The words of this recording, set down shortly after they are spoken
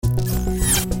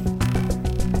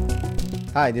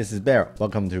Hi, this is Bear.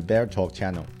 Welcome to Bear Talk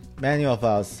channel. Many of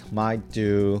us might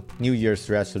do New Year's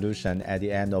resolution at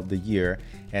the end of the year,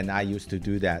 and I used to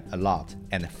do that a lot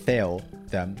and fail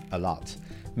them a lot.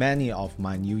 Many of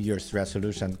my New Year's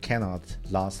resolution cannot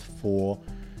last for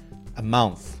a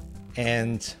month,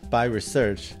 and by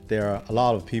research, there are a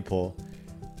lot of people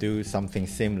do something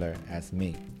similar as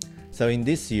me. So in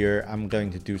this year, I'm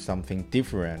going to do something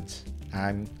different.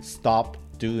 I'm stop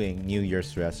doing New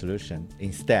Year's resolution.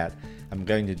 Instead, I'm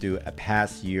going to do a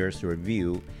past year's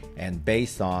review, and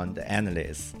based on the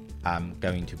analysis, I'm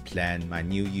going to plan my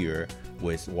new year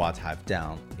with what I've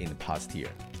done in the past year.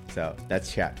 So let's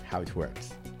check how it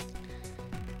works.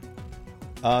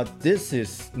 This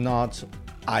is not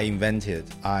I invented.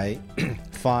 I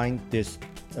find this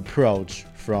approach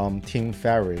from Tim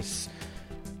Ferriss'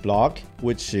 blog,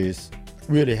 which is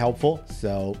really helpful.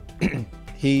 So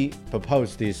he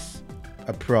proposed this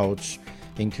approach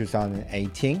in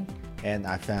 2018, and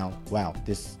I found, wow,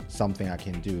 this is something I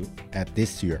can do at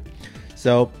this year.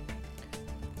 So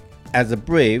as a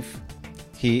brief,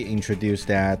 he introduced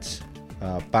that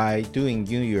by doing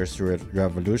New Year's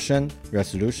resolution,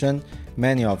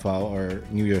 many of our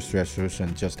New Year's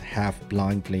resolution just have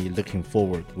blindly looking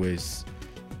forward with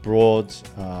broad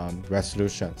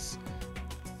resolutions.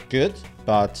 Good,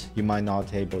 but you might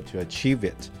not be able to achieve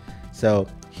it. So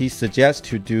he suggests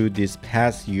to do these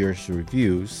past year's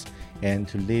reviews and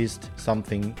to list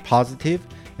something positive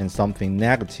and something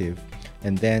negative.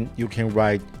 And then you can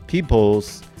write people,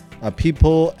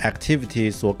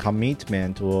 activities or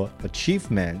commitment or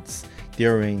achievements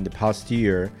during the past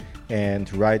year,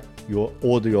 and write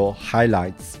all your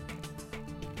highlights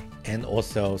and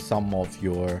also some of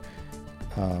your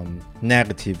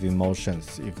negative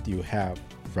emotions if you have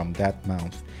from that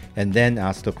month. And then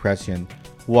ask the question,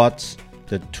 what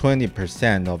the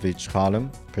 20% of each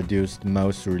column produced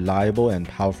most reliable and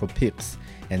powerful picks.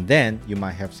 And then you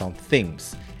might have some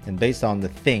themes, and based on the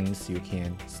themes you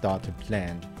can start to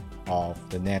plan of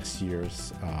the next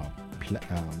year's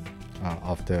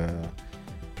of the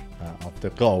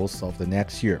goals of the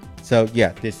next year. So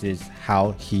yeah, this is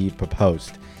how he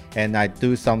proposed, and I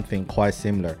do something quite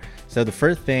similar. So the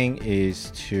first thing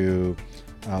is to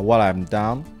what I'm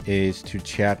done is to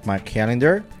check my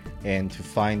calendar and to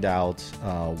find out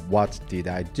what did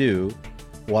I do,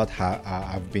 what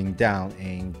I've been done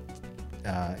in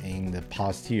the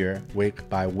past year, week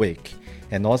by week.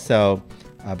 And also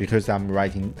because I'm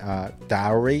writing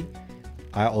diary,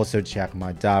 I also check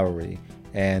my diary,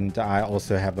 and I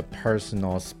also have a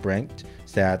personal sprint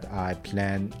that I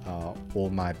plan all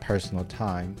my personal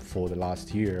time for the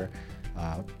last year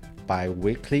by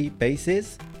weekly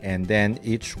basis, and then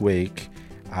each week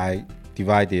I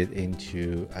divide it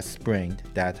into a sprint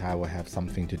that I will have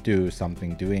something to do,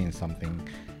 something doing, something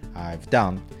I've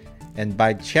done. And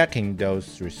by checking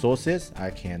those resources, I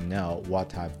can know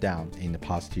what I've done in the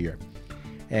past year.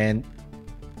 And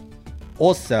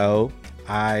also,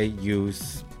 I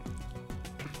use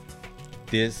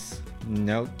this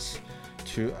note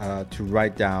to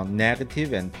write down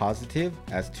negative and positive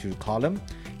as two columns.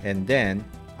 And then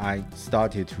I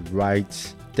started to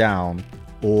write down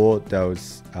all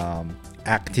those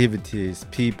activities,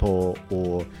 people,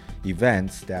 or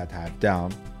events that I've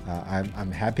done.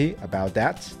 I'm happy about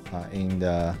that in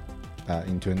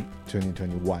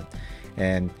 2021,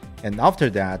 and after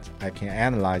that I can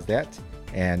analyze that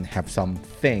and have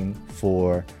something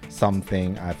for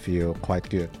something I feel quite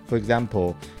good. For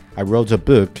example, I wrote a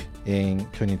book in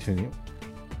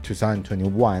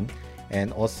 2021,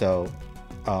 and also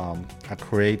I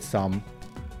create some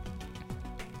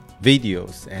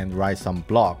videos and write some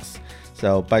blogs.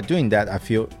 So by doing that, I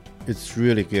feel it's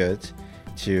really good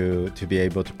to be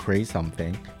able to create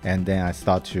something, and then I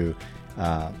start to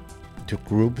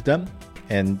group them,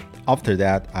 and after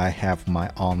that I have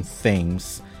my own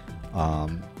themes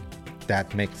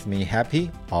that makes me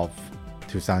happy of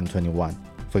 2021.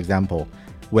 For example,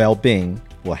 well-being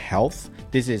or health.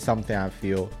 This is something I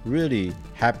feel really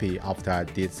happy after I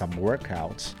did some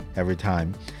workouts every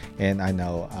time, and I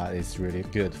know it's really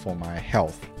good for my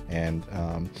health and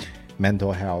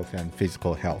mental health and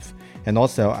physical health. And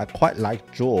also I quite like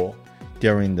draw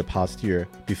during the past year.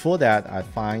 Before that, I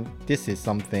find this is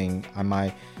something I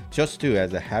might just do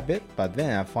as a habit, but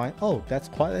then I find, oh, that's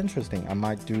quite interesting. I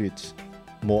might do it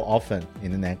more often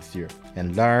in the next year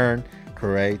and learn,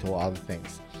 create, or other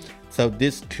things. So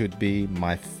this could be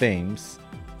my themes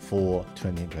for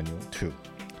 2022.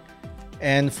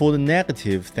 And for the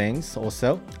negative things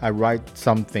also, I write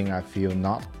something I feel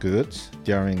not good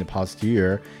during the past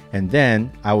year, and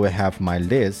then I will have my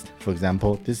list. For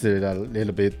example, this is a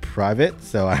little bit private,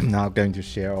 so I'm not going to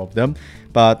share all of them,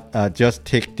 but just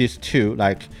take these two.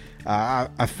 Like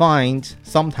I find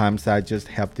sometimes I just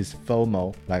have this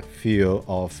FOMO, like fear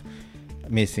of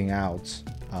missing out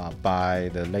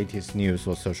by the latest news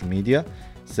or social media.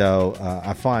 So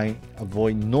I find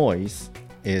avoid noise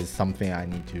is something I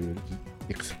need to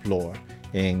explore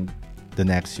in the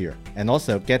next year. And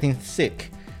also getting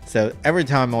sick. So every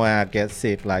time when I get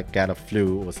sick, like get a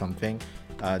flu or something,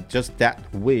 just that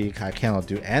week I cannot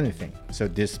do anything. So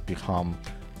this become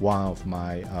one of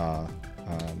my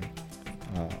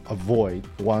avoid,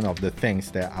 one of the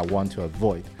things that I want to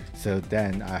avoid. So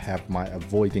then I have my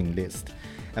avoiding list.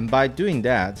 And by doing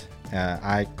that,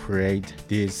 I create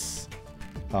this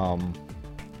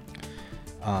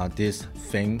this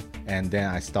thing, and then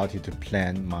I started to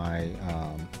plan my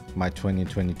my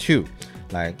 2022,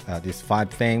 like these 5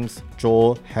 things: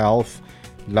 draw, health,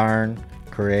 learn,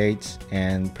 create,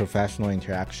 and professional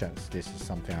interactions. This is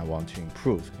something I want to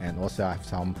improve, and also I have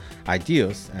some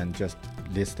ideas and just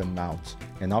list them out.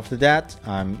 And after that,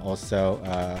 I'm also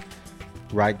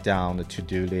write down the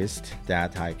to-do list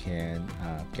that I can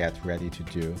get ready to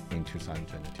do in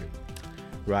 2022.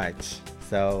 Right,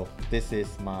 so this is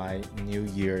my New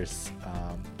Year's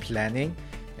planning,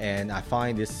 and I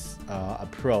find this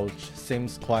approach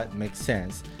seems quite makes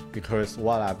sense because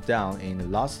what I've done in the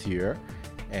last year,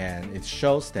 and it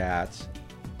shows that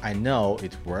I know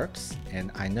it works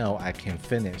and I know I can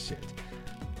finish it,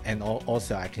 and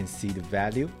also I can see the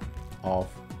value of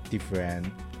different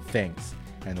things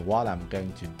and what I'm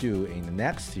going to do in the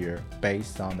next year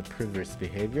based on the previous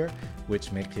behavior,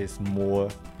 which makes it more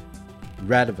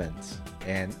relevant,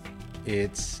 and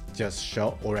it's just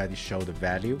already show the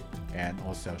value and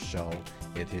also show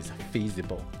it is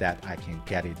feasible that I can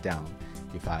get it done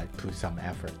if I put some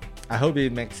effort. I hope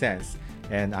it makes sense,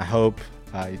 and I hope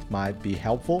it might be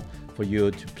helpful for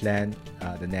you to plan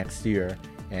the next year.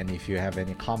 And if you have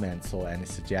any comments or any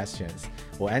suggestions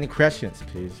or any questions,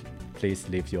 please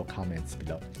leave your comments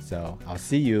below. So I'll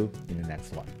see you in the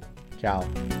next one.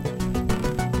 Ciao.